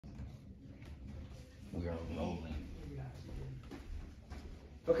We are rolling.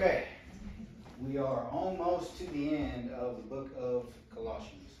 Okay, we are almost to the end of the book of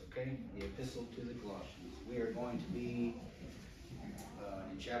Colossians, okay? The epistle to the Colossians. We are going to be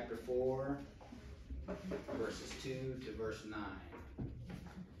in chapter 4, verses 2 to verse 9.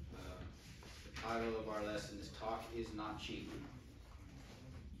 The title of our lesson is Talk is Not Cheap.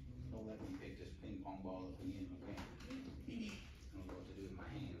 Don't let me pick this ping pong ball up again, okay? I don't know what to do with my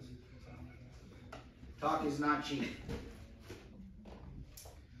hands. Talk is not cheap.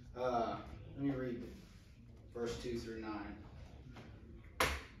 Let me read verse 2 through 9.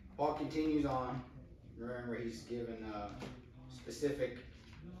 Paul continues on. Remember, he's given specific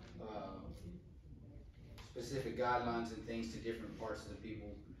guidelines and things to different parts of the people,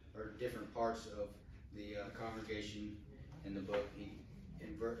 or different parts of the congregation in the book.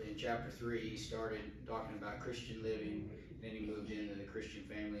 In chapter 3, he started talking about Christian living. Then he moved into the Christian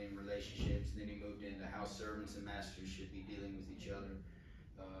family and relationships. Then he moved into how servants and masters should be dealing with each other.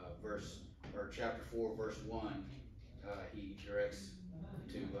 Chapter 4, verse 1, he directs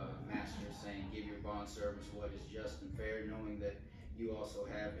to masters, saying, "Give your bondservants what is just and fair, knowing that you also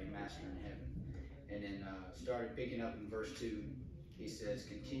have a master in heaven." And then started picking up in verse 2, he says,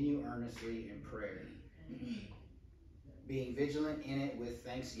 "Continue earnestly in prayer, being vigilant in it with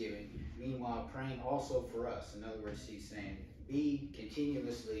thanksgiving, meanwhile praying also for us." In other words, he's saying, be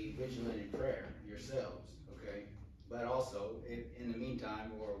continuously vigilant in prayer yourselves, okay? But also, in the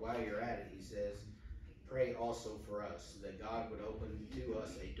meantime, or while you're at it, he says, pray also for us, that God would open to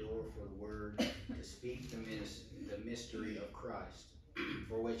us a door for the word to speak the mystery of Christ,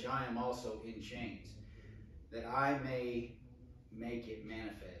 for which I am also in chains, that I may make it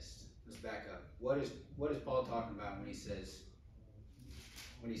manifest. Let's back up. What is Paul talking about when he says,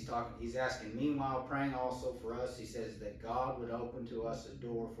 he's asking, meanwhile praying also for us, he says that God would open to us a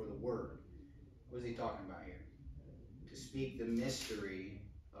door for the word. What is he talking about here? To speak the mystery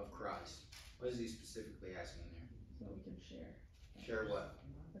of Christ. What is he specifically asking there? So we can share. Share what?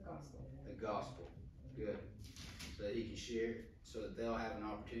 The gospel. The gospel. Good. So that he can share, so that they'll have an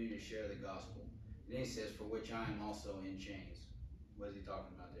opportunity to share the gospel. And then he says, for which I am also in chains. What is he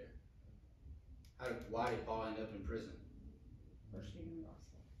talking about there? Why did Paul end up in prison? For speaking the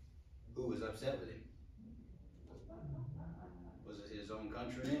gospel. Who was upset with him? Was it his own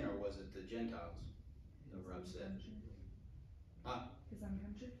countrymen, or was it the Gentiles that were upset? Huh? His own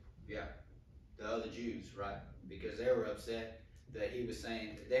country? Yeah. The other Jews, right? Because they were upset that he was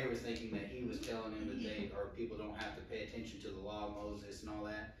saying, they were thinking that he was telling them that people don't have to pay attention to the law of Moses and all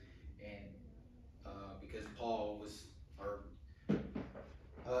that. And because Paul was,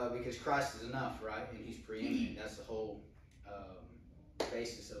 because Christ is enough, right? And he's preeminent. That's the whole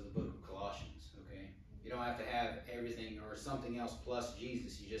basis of the book of Colossians, okay? You don't have to have everything or something else plus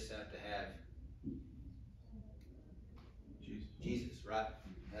Jesus. You just have to have Jesus, right?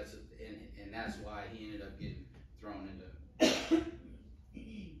 And that's why he ended up getting thrown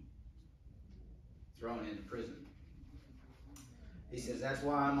into prison. He says, that's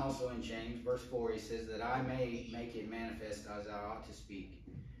why I'm also in chains. Verse 4, he says, that I may make it manifest as I ought to speak.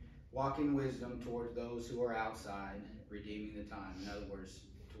 Walk in wisdom towards those who are outside, redeeming the time. In other words,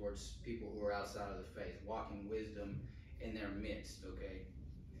 towards people who are outside of the faith. Walk in wisdom in their midst, okay?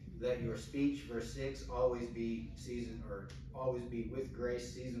 Let your speech, verse 6, always be seasoned, or always be with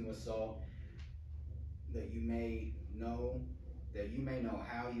grace, seasoned with salt, that you may know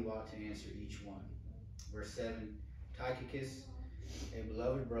how you ought to answer each one. Verse 7, Tychicus, a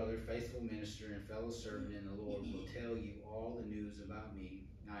beloved brother, faithful minister, and fellow servant in the Lord, will tell you all the news about me.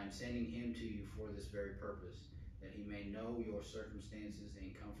 I am sending him to you for this very purpose, that he may know your circumstances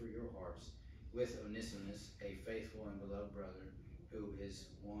and comfort your hearts, with Onesimus, a faithful and beloved brother, who is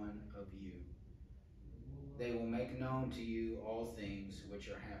one of you. They will make known to you all things which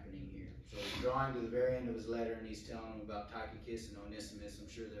are happening here. So he's drawing to the very end of his letter, and he's telling them about Tychicus and Onesimus. I'm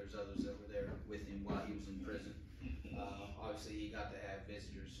sure there's others that were there with him while he was in prison. Obviously, he got to have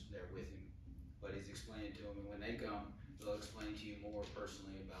visitors there with him. But he's explaining to them, and when they come, they'll explain to you more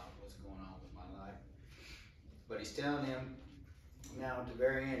personally about what's going on with my life. But he's telling them now at the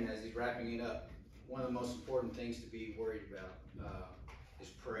very end, as he's wrapping it up, one of the most important things to be worried about is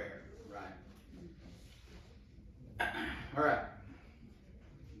prayer, right? All right.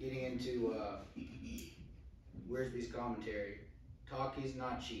 Getting into Wiersbe's commentary. Talk is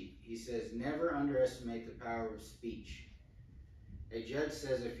not cheap. He says, never underestimate the power of speech. A judge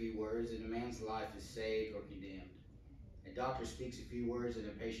says a few words, and a man's life is saved or condemned. A doctor speaks a few words, and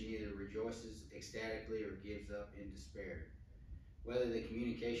a patient either rejoices ecstatically or gives up in despair. Whether the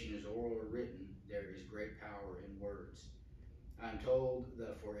communication is oral or written, there is great power in words. I am told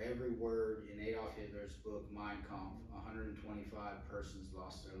that for every word in Adolf Adolf Hitler's book, Mein Kampf, 125 persons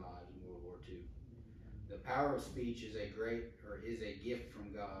lost their lives in World War II. The power of speech is a gift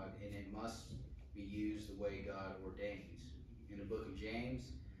from God, and it must be used the way God ordains. In the book of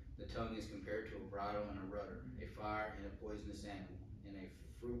James, the tongue is compared to a bridle and a rudder, a fire and a poisonous animal, and a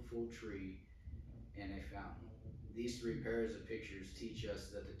fruitful tree and a fountain. These three pairs of pictures teach us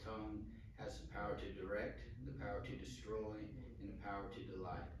that the tongue has the power to direct, the power to destroy, and the power to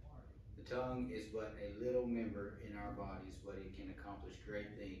delight. The tongue is but a little member in our bodies, but it can accomplish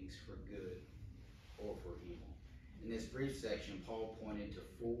great things for good or for evil. In this brief section, Paul pointed to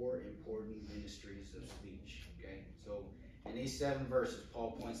 4 important ministries of speech. Okay, so in these 7 verses,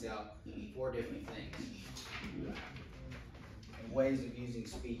 Paul points out 4 different things and ways of using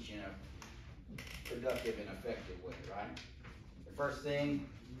speech in a productive and effective way, right? The first thing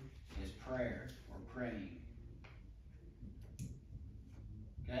is prayer or praying.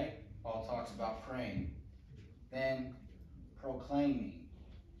 Okay, Paul talks about praying. Then proclaiming.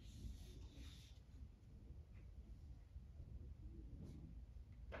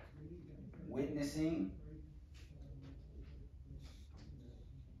 Witnessing.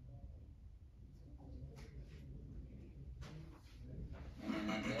 And then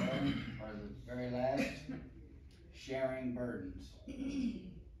at the end, or the very last, sharing burdens.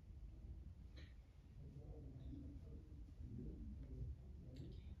 In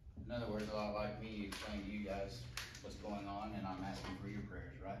other words, a lot like me explaining to you guys what's going on, and I'm asking for your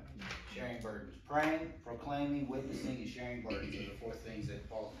prayers, right? Sharing burdens. Praying, proclaiming, witnessing, and sharing burdens are the 4 things that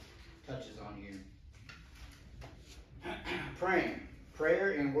Paul touches on here. Praying.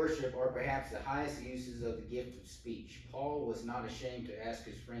 Prayer and worship are perhaps the highest uses of the gift of speech. Paul was not ashamed to ask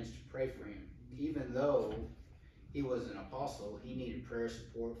his friends to pray for him. Even though he was an apostle, he needed prayer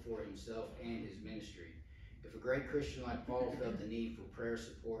support for himself and his ministry. If a great Christian like Paul felt the need for prayer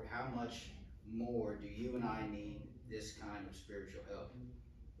support, how much more do you and I need this kind of spiritual help?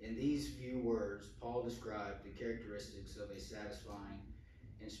 In these few words, Paul described the characteristics of a satisfying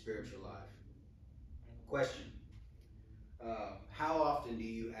and spiritual life. Question. How often do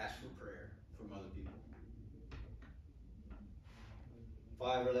you ask for prayer from other people?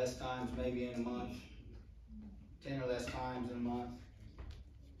 5 or less times maybe in a month? 10 or less times in a month?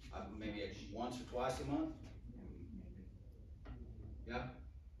 Maybe once or twice a month? Yeah?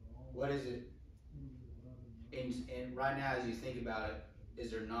 What is it? And right now, as you think about it,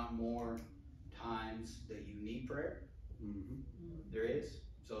 is there not more times that you need prayer? Mm-hmm. There is.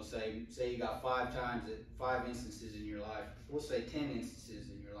 So say you got 5 instances in your life. We'll say 10 instances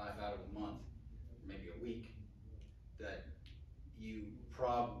in your life out of a month, maybe a week, that you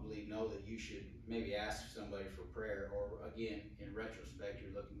probably know that you should maybe ask somebody for prayer. Or again, in retrospect,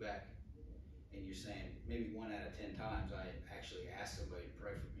 you're looking back and you're saying maybe 1 out of 10 times I actually asked somebody to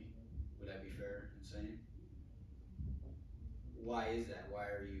pray for me. Would that be fair in saying? Why is that? Why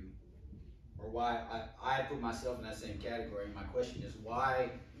are you, or why I put myself in that same category. My question is,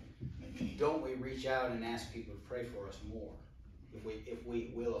 why don't we reach out and ask people to pray for us more? If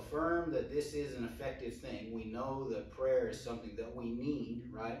we will affirm that this is an effective thing, we know that prayer is something that we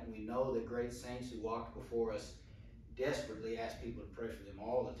need, right? We know that great saints who walked before us desperately ask people to pray for them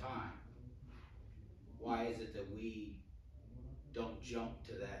all the time. Why is it that we don't jump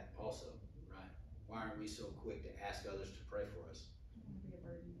to that also, right? Why aren't we so quick to ask others to pray for us? Be a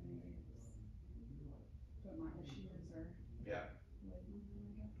burden anyways. But my issues are. Yeah.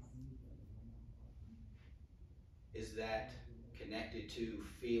 Is that connected to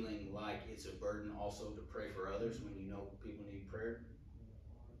feeling like it's a burden also to pray for others when you know people need prayer?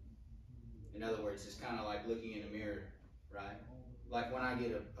 In other words, it's kind of like looking in the mirror, right? Like when I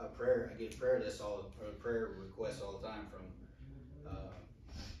get a prayer, I get a prayer list or a prayer request all the time from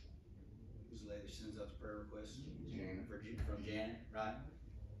who's the lady that sends out the prayer requests? Janet. From Janet, right?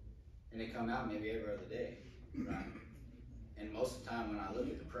 And they come out maybe every other day, right? And most of the time when I look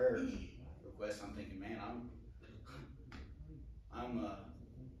at the prayer request, I'm thinking, man, I'm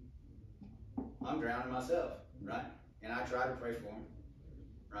drowning myself, right? And I try to pray for them,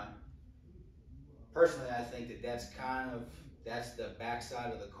 right? Personally, I think that's the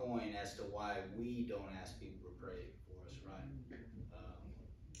backside of the coin as to why we don't ask people to pray for us, right?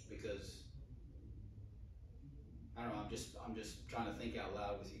 Because I don't know. I'm just trying to think out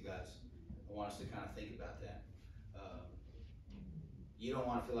loud with you guys. I want us to kind of think about that. You don't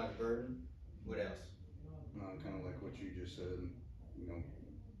want to feel like a burden. What else? Kind of like what you just said.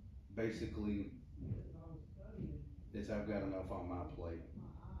 Basically, it's I've got enough on my plate.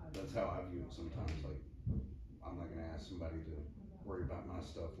 That's how I view it sometimes. Like, I'm not going to ask somebody to worry about my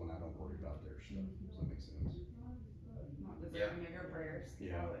stuff when I don't worry about their stuff. Does that make sense? Not the deserving of your prayers.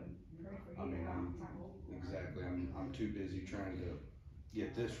 Yeah. I would pray for you. I mean, exactly. I'm too busy trying to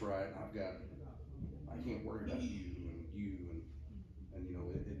get this right. I can't worry about you and you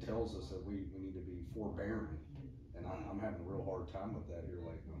know, it tells us that we need to be forbearing, and I'm having a real hard time with that here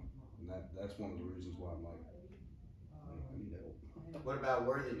lately, and that's one of the reasons why I'm like, I need help. What about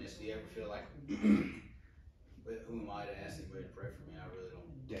worthiness? Do you ever feel like, who am I to ask anybody to pray for me? I really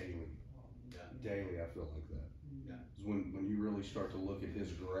don't. Daily. Yeah. Daily, I feel like that. Yeah. 'Cause when you really start to look at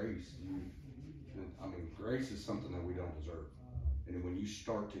His grace, I mean, grace is something that we don't deserve, and when you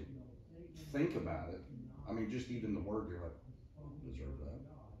start to think about it, I mean, just even the word, you're like, I don't deserve that.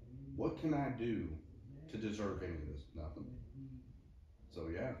 What can I do to deserve any of this? Nothing. So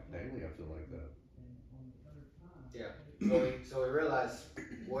yeah, daily I feel like that. Yeah. So we realize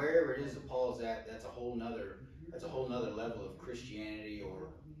wherever it is that Paul's at, that's a whole nother level of Christianity, or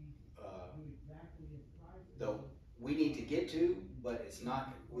though we need to get to, but it's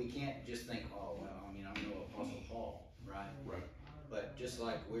not. We can't just think, oh well, I mean, I'm no Apostle Paul, right? Right. But just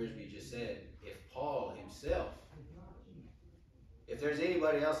like Wiersbe just said, if Paul himself, if there's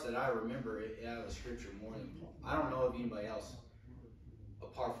anybody else that I remember out of the scripture more than Paul, I don't know of anybody else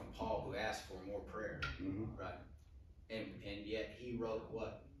apart from Paul who asked for more prayer, right? And yet he wrote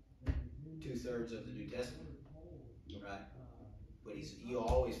what? 2/3 of the New Testament, right? But you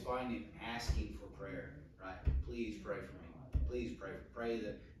always find him asking for prayer, right? Please pray for me. Please pray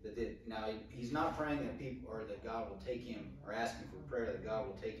that now he's not praying that people, or that God will take him, or asking for prayer that God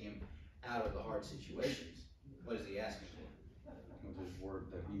will take him out of the hard situations. What is he asking for? With His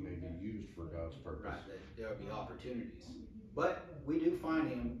word that he may be used for God's purpose. Right, that there will be opportunities. But we do find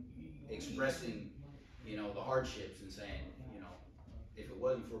him expressing, you know, the hardships and saying, you know, if it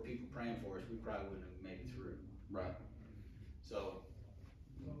wasn't for people praying for us, we probably wouldn't have made it through. Right. So,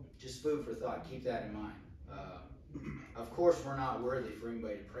 just food for thought. Keep that in mind. Of course, we're not worthy for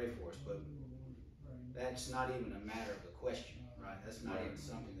anybody to pray for us, but that's not even a matter of the question, right? That's not even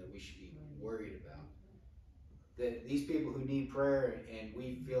something that we should be worried about. That these people who need prayer and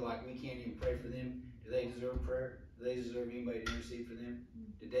we feel like we can't even pray for them, do they deserve prayer? Do they deserve anybody to intercede for them?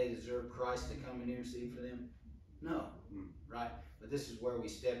 Did they deserve Christ to come and intercede for them? No, right? But this is where we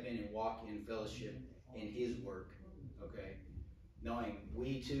step in and walk in fellowship in His work, okay? Knowing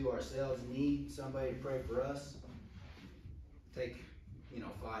we too ourselves need somebody to pray for us. Take,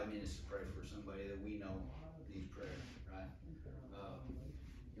 5 minutes to pray for somebody that we know needs prayer, right?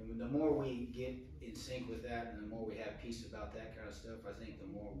 And the more we get in sync with that, and the more we have peace about that kind of stuff, I think the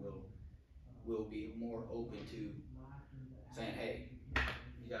more we'll be more open to saying, hey,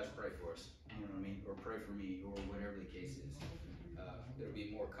 you guys pray for us, you know what I mean? Or pray for me, or whatever the case is. It'll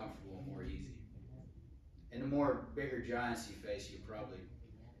be more comfortable and more easy. And the more bigger giants you face, you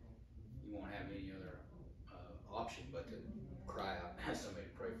won't have any other option but to cry out and have somebody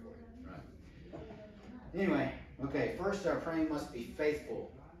to pray for you, right? Anyway, okay, first our praying must be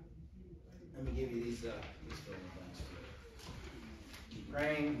faithful. Let me give you these fill in the blanks too.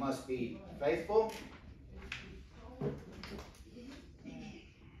 Praying must be faithful.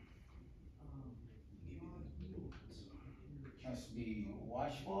 Must be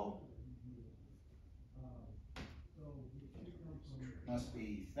watchful. Must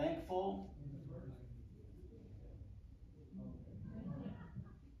be thankful.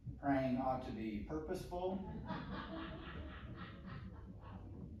 Praying ought to be purposeful.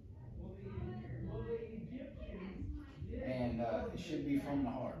 And it should be from the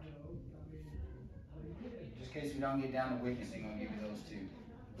heart. Just in case we don't get down to witnessing, I'll give you those two.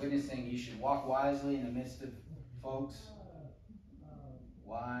 Witnessing, you should walk wisely in the midst of folks.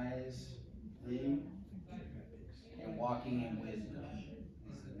 Wisely. And walking in wisdom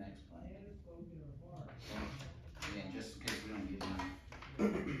is the next plan. Again, just in case we don't get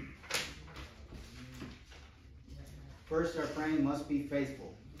down. First, our praying must be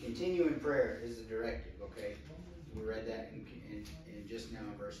faithful. Continue in prayer is the directive, okay? We read that in just now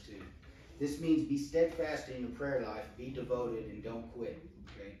in verse 2. This means be steadfast in your prayer life, be devoted, and don't quit,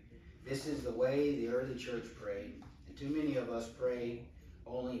 okay? This is the way the early church prayed, and too many of us pray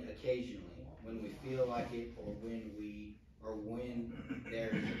only occasionally, when we feel like it, or when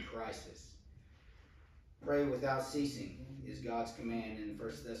there is a crisis. Pray without ceasing is God's command in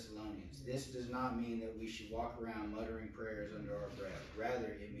 1 Thessalonians. This does not mean that we should walk around muttering prayers under our breath.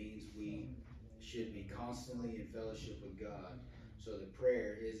 Rather, it means we should be constantly in fellowship with God, so that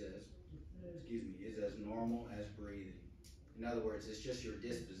prayer is as normal as breathing. In other words, it's just your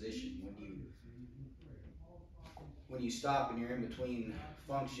disposition. When you stop and you're in between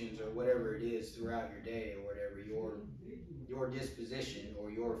functions or whatever it is throughout your day or whatever, your disposition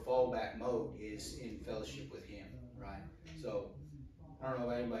or your fallback mode is in fellowship with Him, right? So, I don't know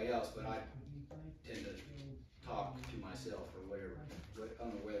about anybody else, but I tend to talk to myself or whatever. I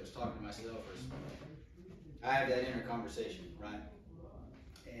don't know whether it's talking to myself or I have that inner conversation, right?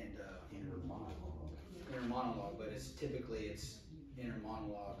 And inner monologue, but it's typically inner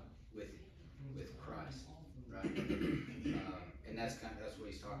monologue with Christ, right? And that's what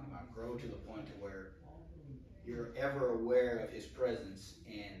he's talking about. Grow to the point to where you're ever aware of his presence,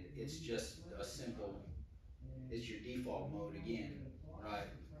 and it's just it's your default mode again, right?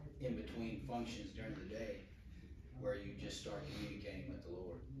 In between functions during the day, where you just start communicating with the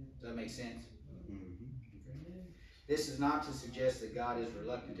Lord. Does that make sense? Okay. This is not to suggest that God is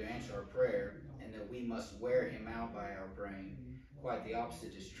reluctant to answer our prayer and that we must wear him out by our praying. Quite the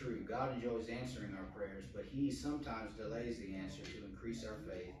opposite is true. God enjoys answering our prayers, but he sometimes delays the answer to increase our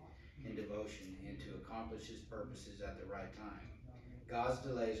faith and devotion and to accomplish his purposes at the right time. God's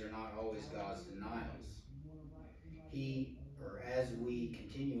delays are not always God's denials. As we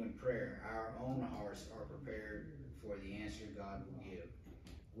continue in prayer, our own hearts are prepared for the answer God will give.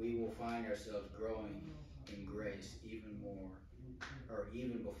 We will find ourselves growing in grace even more, or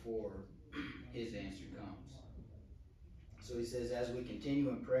even before his answer comes. So he says, as we continue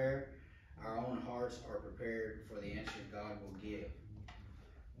in prayer, our own hearts are prepared for the answer God will give.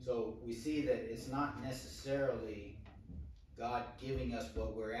 So we see that it's not necessarily God giving us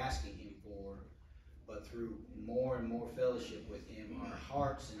what we're asking him for, but through more and more fellowship with him, our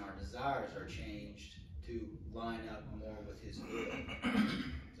hearts and our desires are changed to line up more with his will.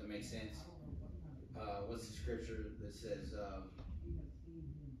 Does that make sense? What's the scripture that says, I'm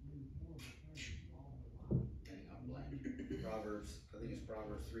blank. Proverbs, I think it's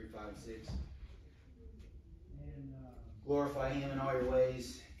Proverbs 3, 5, and 6. Glorify him in all your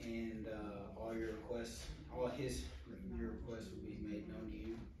ways, and all your requests, your requests will be made known to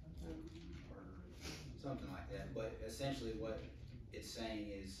you. Or something like that. But essentially what it's saying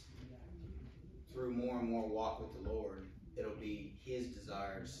is, through more and more walk with the Lord, it'll be his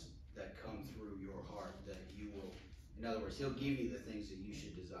desires that come through your heart that you will, in other words, he'll give you the things that you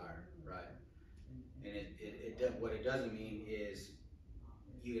should desire, right? And what it doesn't mean is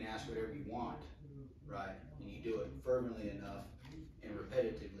you can ask whatever you want, right? And you do it fervently enough and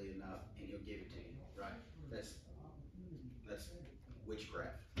repetitively enough, and he'll give it to you, right? That's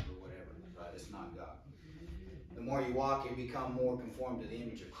witchcraft or whatever, right? It's not God. The more you walk and become more conformed to the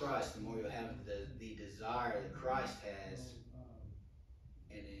image of Christ, the more you'll have the desire that Christ has,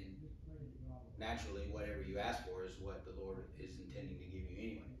 and then naturally whatever you ask for is what the Lord is intending to give you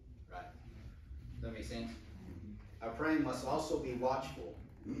anyway, right? Does that make sense? Our praying must also be watchful.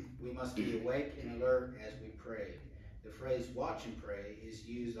 We must be awake and alert as we pray. The phrase watch and pray is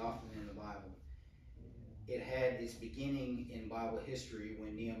used often in the Bible. It had its beginning in Bible history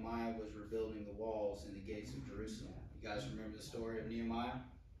when Nehemiah was rebuilding the walls and the gates of Jerusalem. You guys remember the story of Nehemiah?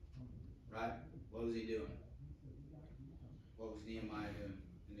 Right? What was he doing? What was Nehemiah doing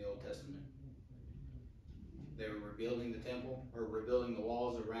in the Old Testament? They were rebuilding the temple, or rebuilding the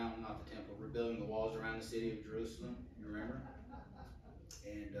walls around, not the temple, rebuilding the walls around the city of Jerusalem. You remember?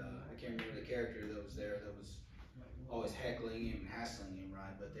 And I can't remember the character that was there that was always heckling him and hassling him,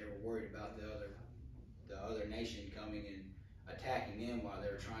 right? But they were worried about the other nation coming and attacking them while they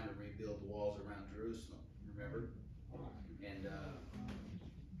were trying to rebuild the walls around Jerusalem. Remember? And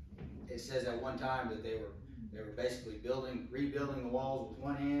it says at one time that they were basically rebuilding the walls with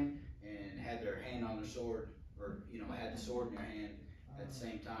one hand and had their hand on their sword, or had the sword in their hand at the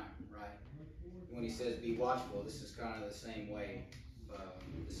same time, right? And when he says be watchful, this is kind of the same way,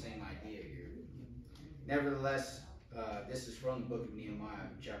 the same idea here. Nevertheless, this is from the book of Nehemiah,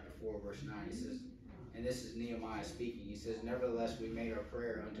 chapter 4, verse 9. It says, and this is Nehemiah speaking. He says, nevertheless, we made our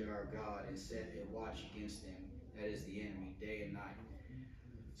prayer unto our God and set a watch against them, that is the enemy, day and night.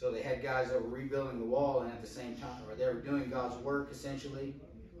 So they had guys that were rebuilding the wall, and at the same time, or they were doing God's work essentially.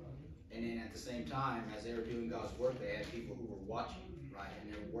 And then at the same time, as they were doing God's work, they had people who were watching, right? And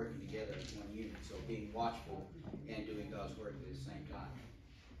they were working together as one unit. So being watchful and doing God's work at the same time.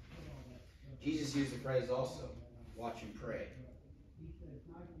 Jesus used the phrase also, watch and pray.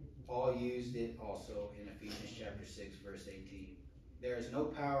 Paul used it also in Ephesians chapter 6, verse 18. There is no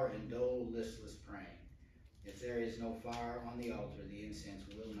power in dull, listless praying. If there is no fire on the altar, the incense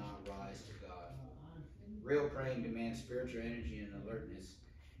will not rise to God. Real praying demands spiritual energy and alertness,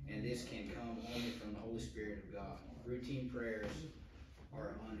 and this can come only from the Holy Spirit of God. Routine prayers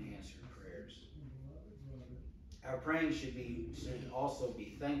are unanswered prayers. Our praying should also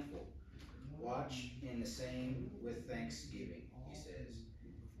be thankful. Watch in the same with thanksgiving, he says.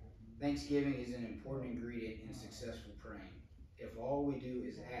 Thanksgiving is an important ingredient in successful praying. If all we do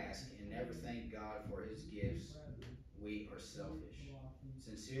is ask and never thank God for his gifts, we are selfish.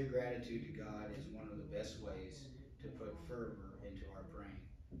 Sincere gratitude to God is one of the best ways to put fervor into our praying.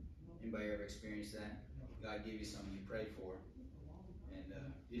 Anybody ever experienced that? God give you something you prayed for, and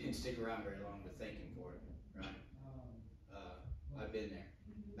you didn't stick around very long to thank Him for it, right? I've been there.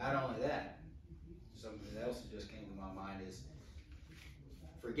 Not only that, something else that just came to my mind is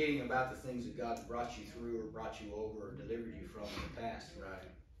forgetting about the things that God's brought you through or brought you over or delivered you from in the past, right?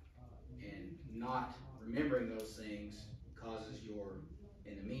 And not remembering those things causes your,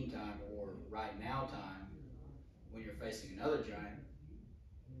 in the meantime or right now time, when you're facing another giant,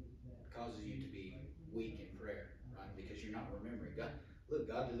 causes you to be weak in prayer, right? Because you're not remembering. God, look,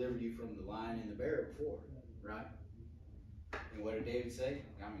 God delivered you from the lion and the bear before, right? And what did David say?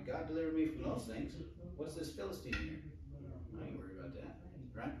 I mean, God delivered me from those things. What's this Philistine here? I ain't worried about that,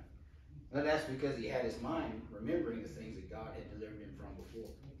 right? But that's because he had his mind remembering the things that God had delivered him from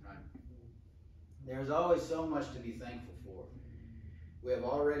before, right? There's always so much to be thankful for. We have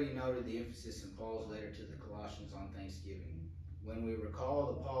already noted the emphasis in Paul's letter to the Colossians on thanksgiving. When we recall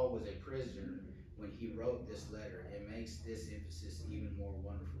that Paul was a prisoner when he wrote this letter, it makes this emphasis even more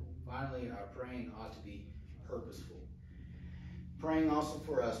wonderful. Finally, our praying ought to be purposeful. Praying also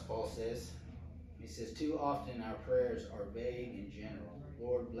for us, Paul says. He says, too often our prayers are vague and general.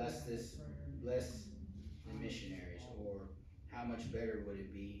 Lord, bless the missionaries. Or how much better would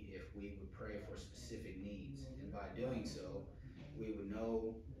it be if we would pray for specific needs? And by doing so, we would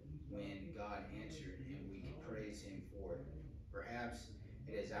know when God answered and we could praise Him for it. Perhaps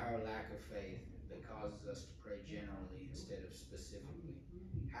it is our lack of faith that causes us to pray generally instead of specifically.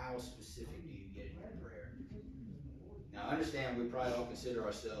 How specific do you get in your prayer? Now, understand we probably all consider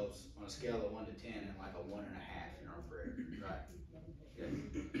ourselves on a scale of 1 to 10 and like a 1.5 in our prayer, right? Okay.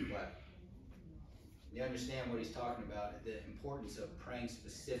 But you understand what he's talking about, the importance of praying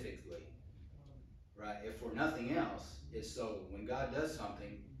specifically, right? If for nothing else, it's so when God does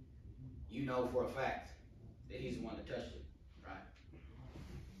something, you know for a fact that He's the one that touched it, right?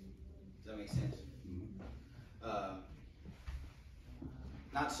 Does that make sense?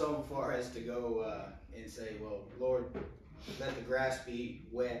 Not so far as to go and say, well, Lord, let the grass be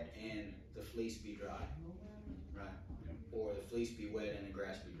wet and the fleece be dry, right? Or the fleece be wet and the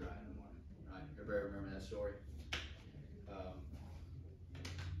grass be dry in the morning, right? Everybody remember that story? I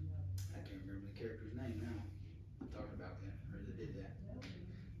can't remember the character's name now. Talking about that, or that did that.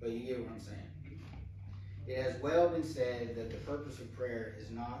 But you get what I'm saying. It has well been said that the purpose of prayer is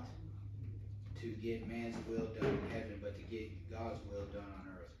not to get man's will done in heaven, but to get God's will done on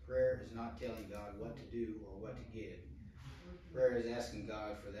earth. Prayer is not telling God what to do or what to give. Prayer is asking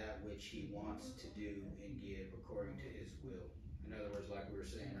God for that which He wants to do and give according to His will. In other words, like we were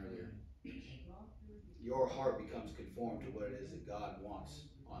saying earlier, your heart becomes conformed to what it is that God wants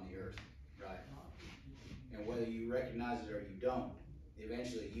on the earth, right? And whether you recognize it or you don't,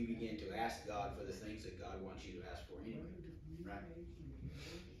 eventually you begin to ask God for the things that God wants you to ask for anyway, right?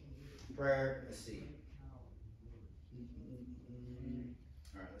 Prayer, let's see.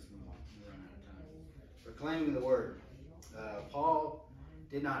 All right, let's move on. We're running out of time. Proclaiming the word. Paul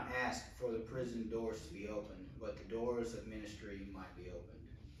did not ask for the prison doors to be opened, but the doors of ministry might be opened.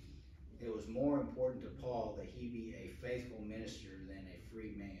 It was more important to Paul that he be a faithful minister than a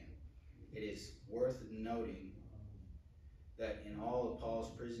free man. It is worth noting that in all of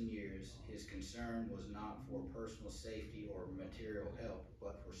Paul's prison years, his concern was not for personal safety or material help,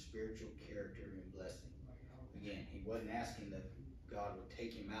 but for spiritual character and blessing. Again, he wasn't asking that God would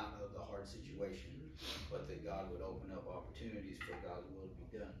take him out of the hard situation, but that God would open up opportunities for God's will to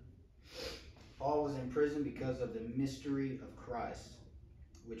be done. Paul was in prison because of the mystery of Christ,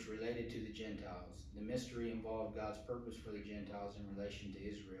 which related to the Gentiles. The mystery involved God's purpose for the Gentiles in relation to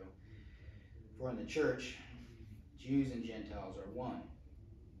Israel. For in the church, Jews and Gentiles are one.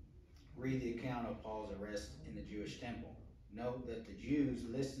 Read the account of Paul's arrest in the Jewish temple. Note that the Jews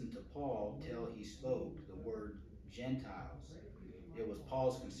listened to Paul till he spoke the word Gentiles. It was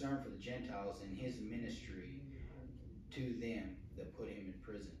Paul's concern for the Gentiles and his ministry to them that put him in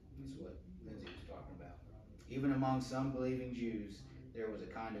prison. That's what Lindsay was talking about. Even among some believing Jews, there was a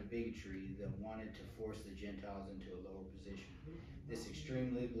kind of bigotry that wanted to force the Gentiles into a lower position. This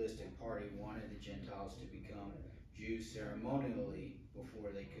extreme legalistic party wanted the Gentiles to become Jews ceremonially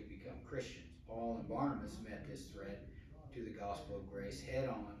before they could become Christians. Paul and Barnabas met this threat to the gospel of grace head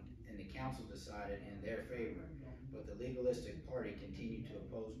on, and the council decided in their favor. But the legalistic party continued to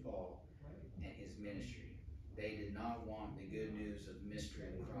oppose Paul and his ministry. They did not want the good news of the mystery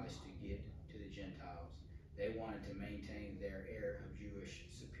of Christ to get to the Gentiles. They wanted to maintain their air of Jewish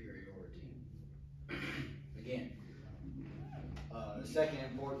superiority. Again, the second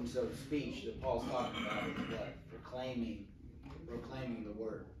importance of speech that Paul's talking about is what? proclaiming the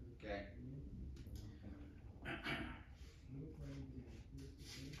word. Okay.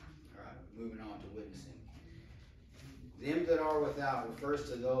 All right, moving on to witnessing. Them that are without refers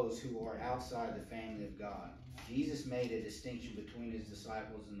to those who are outside the family of God. Jesus made a distinction between his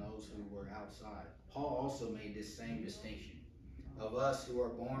disciples and those who were outside. Paul also made this same distinction. Of us who are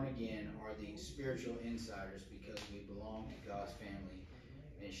born again are the spiritual insiders because we belong to God's family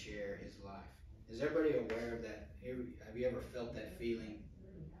and share his life. Is everybody aware of that? Have you ever felt that feeling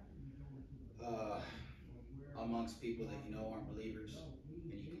amongst people that you know aren't believers,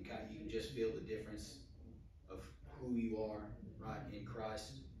 and you can just feel the difference of who you are, right, in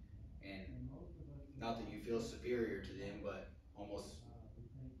Christ, and not that you feel superior to them, but almost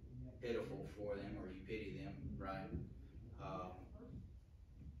pitiful for them, or you pity them, right?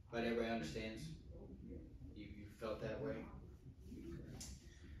 But everybody understands. You felt that way.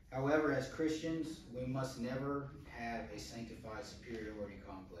 However, as Christians, we must never have a sanctified superiority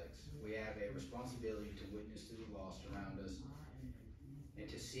complex. We have a responsibility to witness to the lost around us and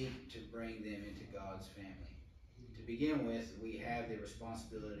to seek to bring them into God's family. To begin with, we have the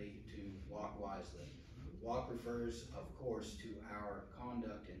responsibility to walk wisely. Walk refers, of course, to our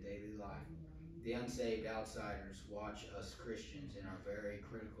conduct in daily life. The unsaved outsiders watch us Christians and are very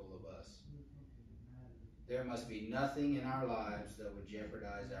critical of us. There must be nothing in our lives that would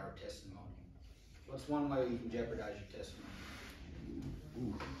jeopardize our testimony. What's one way you can jeopardize your testimony?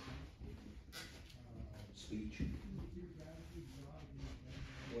 Ooh. Speech.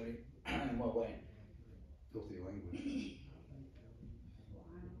 In what way? Filthy language.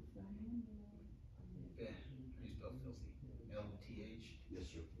 Yeah. How do you spell filthy? L-T-H? Yes,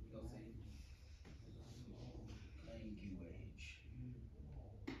 sir. Filthy. Language.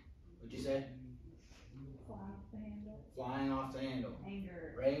 What'd you say? Fly off the handle. Flying off the handle.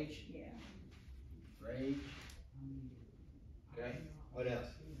 Anger. Rage? Yeah. Rage. Okay. What else?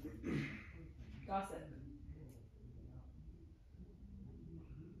 Gossip.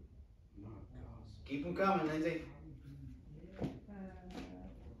 Not gossip. Keep them coming, Lindsay.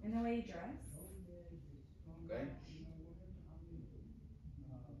 In the way you dress. Okay.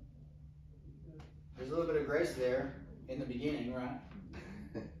 There's a little bit of grace there in the beginning, right?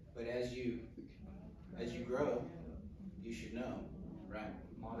 But as you grow, you should know, right?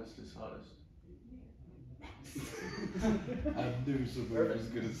 Modest is hottest. I knew somebody was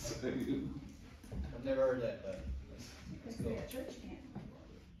going to say it. I've never heard that, but Let's cool. say a church camp.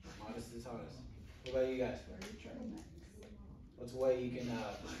 Modest is honest. What about you guys? Wear your turtlenecks. What's a way you can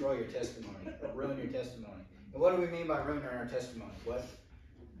destroy your testimony or ruin your testimony? And what do we mean by ruining our testimony? What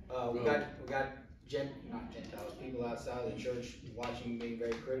we got not Gentiles, people outside the church watching, being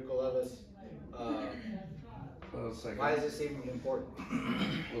very critical of us. Well, it's like Why is this even important?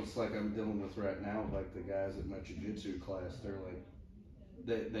 Well, it's like I'm dealing with right now, like the guys at my jiu-jitsu class, they're like,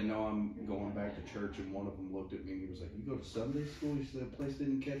 they know I'm going back to church, and one of them looked at me and he was like, "You go to Sunday school? You said the place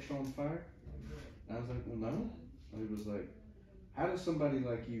didn't catch on fire?" And I was like, "Well, no." And he was like, "How does somebody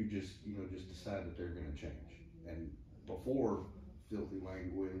like you just decide that they're going to change?" And before filthy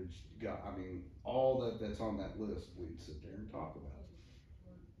language, all that's on that list, we'd sit there and talk about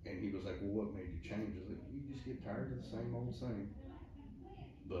it. And he was like, "Well, what made you change?" I was like, "You just get tired of the same old same."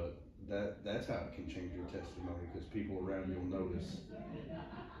 But that's how it can change your testimony, because people around you will notice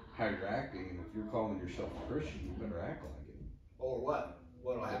how you're acting, and if you're calling yourself a Christian, you better act like it. Or what?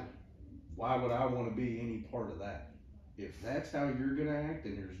 What'll happen? Why would I want to be any part of that? If that's how you're gonna act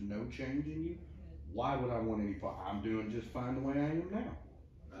and there's no change in you, why would I want any part? I'm doing just fine the way I am now.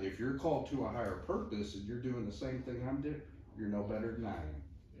 Right. If you're called to a higher purpose and you're doing the same thing I'm doing, you're no better than I am.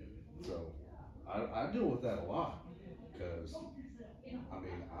 So I deal with that a lot, because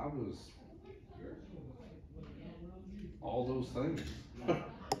I was all those things.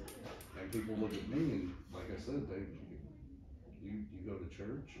 And people look at me and, like I said, you go to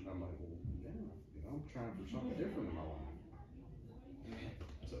church, and I'm like, well, yeah, I'm trying for something different in my life. Amen.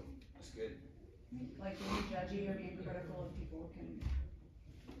 So that's good. Like being judgy or being critical of people can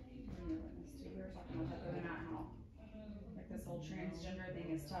ruin your witness too. We were talking about that the other night, how like this whole transgender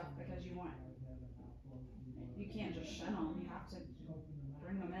thing is tough because you can't just shun them. You have to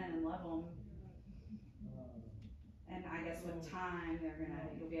bring them in and love them. And I guess with time,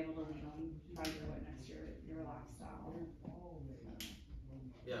 you'll be able to lead them by your witness, your lifestyle.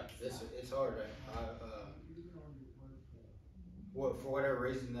 Yeah, it's hard. For whatever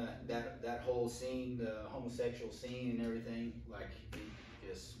reason, that whole scene, the homosexual scene and everything, like,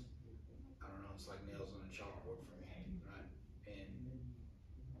 just, I don't know, it's like nails on a chalkboard for me, right? And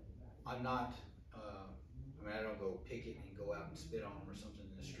I'm not, I don't go picket and go out and spit on them or something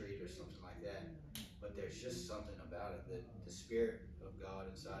in the street or something like that. but there's just something about it that the Spirit of God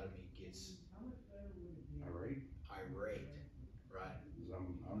inside of me gets Irate? Irate, right?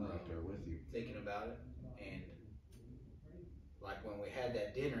 I'm right there with you. Thinking about it, and like when we had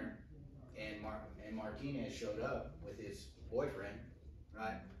that dinner, and Martinez showed up with his boyfriend,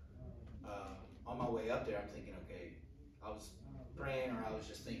 right? On my way up there, I'm thinking, okay, I was praying, or I was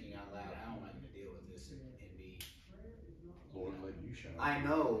just thinking out loud, how am I going to deal with this and be? Lord, let you show. I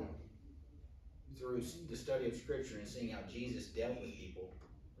know through the study of Scripture and seeing how Jesus dealt with people,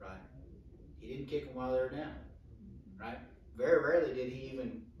 right? He didn't kick them while they were down, right? Very rarely did he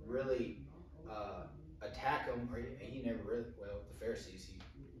even really attack them, or he never really. Well, the Pharisees, he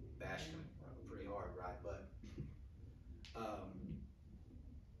bashed them pretty hard, right? But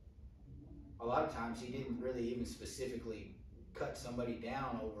a lot of times he didn't really even specifically cut somebody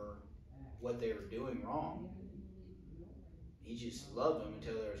down over what they were doing wrong. He just loved them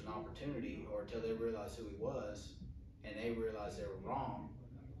until there was an opportunity, or until they realized who he was, and they realized they were wrong.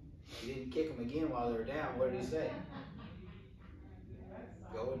 He didn't kick them again while they were down. What did he say?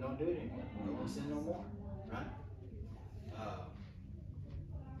 Go and don't do it anymore. Go and sin no more, right?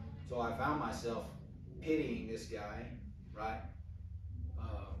 So I found myself pitying this guy, right?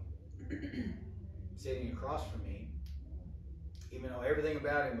 Sitting across from me, even though everything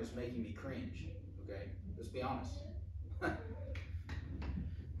about him was making me cringe. Okay, let's be honest.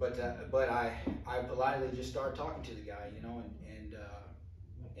 But I politely just started talking to the guy, you know,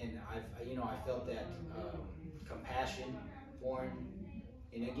 and I felt that compassion for him.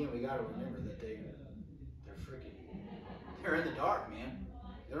 And again, we got to remember that they're in the dark, man.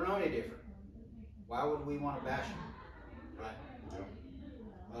 They don't know any different. Why would we want to bash them, right?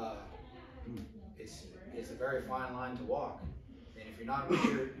 It's a very fine line to walk. And if you're not a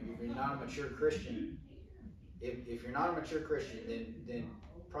mature Christian, if you're not a mature Christian, then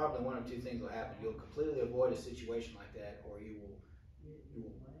probably one of two things will happen. You'll completely avoid a situation like that, or you will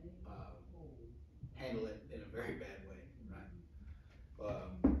handle it in a very bad way, right?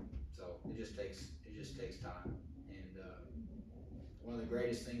 So it just takes time. And one of the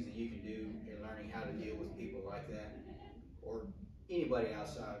greatest things that you can do in learning how to deal with people like that, or anybody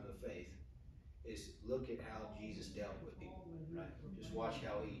outside of the faith, is look at how Jesus dealt with people, right? Just watch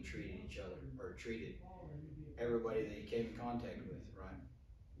how he treated each other, or treated everybody that he came in contact with, right?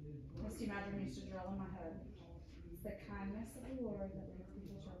 Just imagine used to drill in my head. It's the kindness of the Lord that leads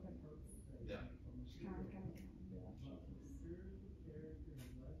people to repentance. Yeah. Yeah.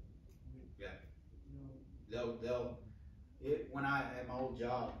 When at my old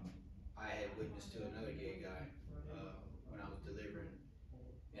job, I had witnessed to another gay guy when I was delivering,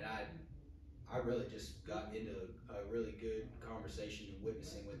 and I really just got into a really good conversation and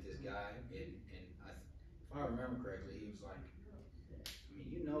witnessing with this guy, and if I remember correctly, he was like, I mean,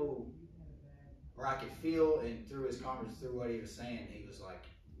 you know, or I could feel, and through his conversation, through what he was saying, he was like,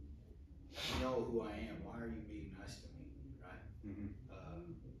 you know who I am, why are you being nice to me, right? Mm-hmm.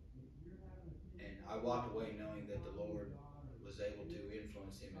 And I walked away knowing that the Lord was able to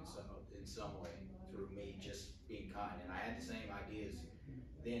influence him in some way through me just being kind, and I had the same ideas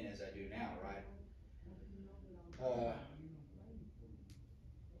then as I do now, right?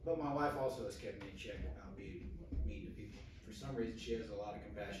 But my wife also has kept me in check about being mean to people. For some reason, she has a lot of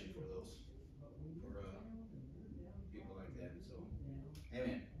compassion for people like that. So,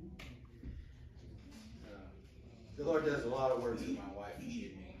 amen. The Lord does a lot of work through my wife and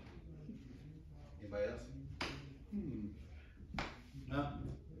me. Anybody else? No?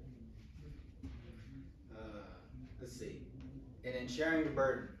 Let's see. And then sharing the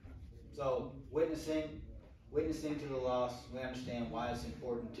burden. So witnessing to the lost, we understand why it's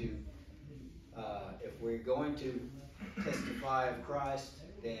important to, if we're going to testify of Christ,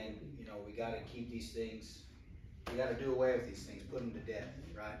 then, you know, we got to keep these things, we got to do away with these things, put them to death,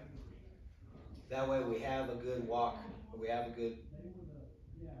 right? That way we have a good walk, we have a good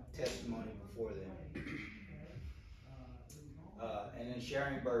testimony before them. And then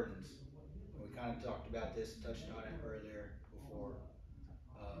sharing burdens. We kind of talked about this, touched on it earlier before.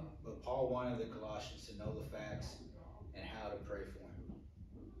 But Paul wanted the Colossians to know the facts and how to pray for him.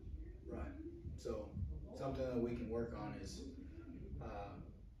 Right. So something that we can work on is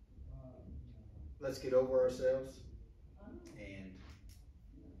let's get over ourselves, and,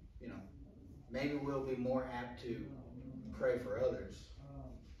 you know, maybe we'll be more apt to pray for others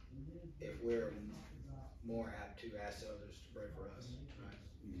if we're more apt to ask others to pray for us, right?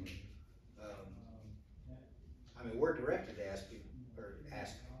 I mean, we're directed to ask people, or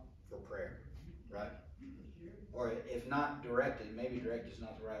ask for prayer, right? Or if not directed, maybe direct is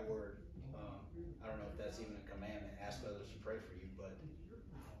not the right word. I don't know if that's even a commandment, ask others to pray for you, but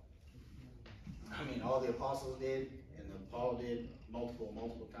I mean, all the apostles did, and Paul did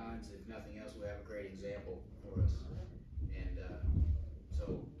multiple times. If nothing else, we have a great example for us. And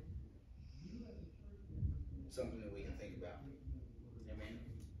so, something that we can think about. Amen.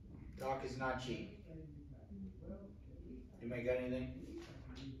 Talk is not cheap. Anybody got anything?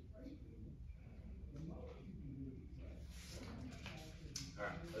 All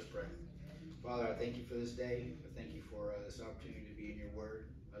right, let's pray. Father, I thank you for this day. I thank you for this opportunity to be in your word.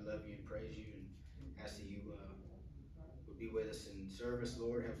 I love you and praise you, and ask that you would be with us in service,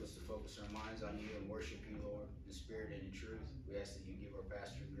 Lord. Help us to focus our minds on you and worship you, Lord, in spirit and in truth. We ask that you give our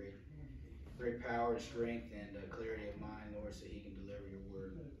pastor great power and strength and clarity of mind, Lord, so he can deliver your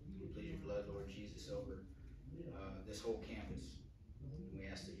word. We plead your blood, Lord Jesus, over this whole campus. And we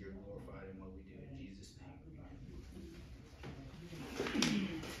ask